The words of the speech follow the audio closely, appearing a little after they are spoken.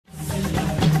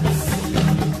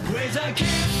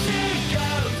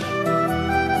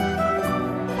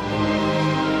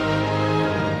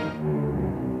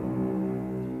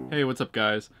what's up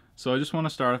guys? So I just want to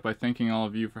start off by thanking all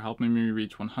of you for helping me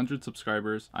reach 100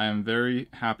 subscribers. I am very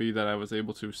happy that I was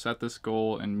able to set this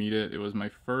goal and meet it. It was my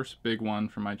first big one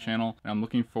for my channel, and I'm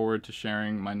looking forward to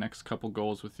sharing my next couple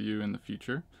goals with you in the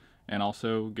future, and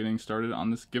also getting started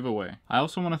on this giveaway. I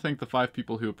also want to thank the 5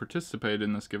 people who participated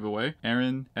in this giveaway: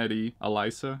 Aaron, Eddie,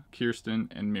 Elisa, Kirsten,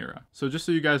 and Mira. So just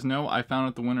so you guys know, I found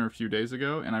out the winner a few days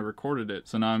ago and I recorded it,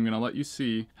 so now I'm going to let you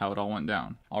see how it all went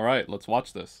down. Alright, let's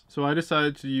watch this. So I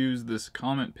decided to use this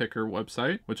comment picker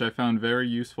website, which I found very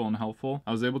useful and helpful.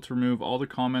 I was able to remove all the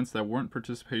comments that weren't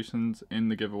participations in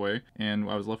the giveaway, and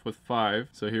I was left with 5.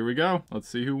 So here we go. Let's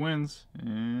see who wins.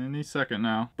 Any second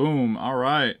now. Boom.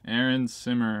 Alright, Aaron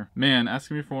Simmer. Man,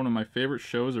 asking me for one of my favorite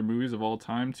shows or movies of all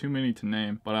time, too many to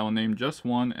name, but I will name just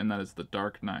one, and that is The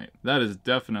Dark Knight. That is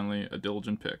definitely a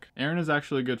Dyligent pick. Aaron is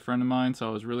actually a good friend of mine, so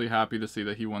I was really happy to see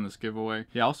that he won this giveaway.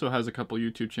 He also has a couple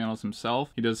YouTube channels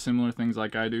himself. He does similar things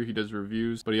like I do. He does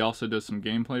reviews, but he also does some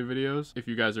gameplay videos. If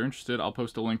you guys are interested, I'll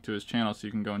post a link to his channel so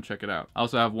you can go and check it out. I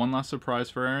also have one last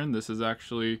surprise for Aaron. This is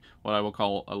actually what I will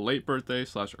call a late birthday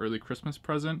 / early Christmas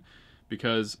present,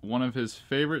 because one of his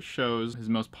favorite shows, his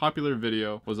most popular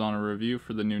video, was on a review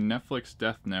for the new Netflix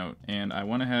Death Note, and I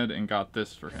went ahead and got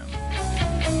this for him.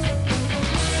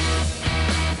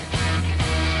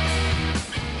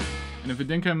 And if it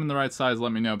didn't come in the right size,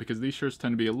 let me know, because these shirts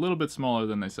tend to be a little bit smaller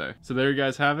than they say. So there you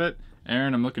guys have it.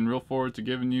 Aaron, I'm looking real forward to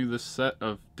giving you this set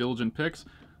of Dyligent picks.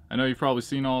 I know you've probably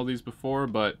seen all of these before,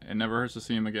 but it never hurts to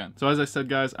see them again. So as I said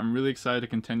guys, I'm really excited to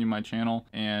continue my channel,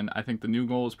 and I think the new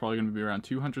goal is probably going to be around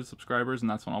 200 subscribers, and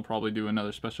that's when I'll probably do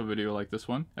another special video like this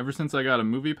one. Ever since I got a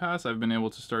movie pass, I've been able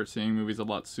to start seeing movies a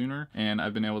lot sooner, and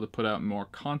I've been able to put out more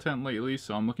content lately,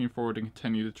 so I'm looking forward to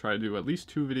continue to try to do at least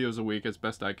 2 videos a week as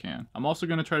best I can. I'm also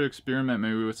going to try to experiment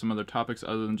maybe with some other topics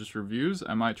other than just reviews.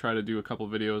 I might try to do a couple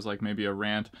videos like maybe a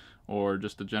rant or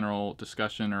just a general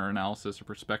discussion or analysis or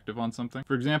perspective on something.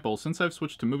 For example, since I've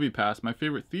switched to MoviePass, my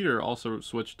favorite theater also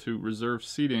switched to reserved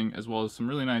seating as well as some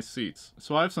really nice seats.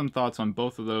 So I have some thoughts on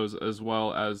both of those, as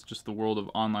well as just the world of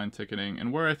online ticketing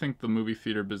and where I think the movie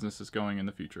theater business is going in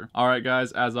the future. Alright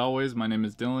guys, as always, my name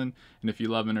is Dylan, and if you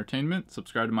love entertainment,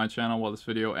 subscribe to my channel while this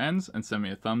video ends and send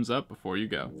me a thumbs up before you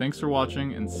go. Thanks for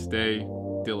watching, and stay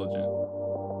diligent.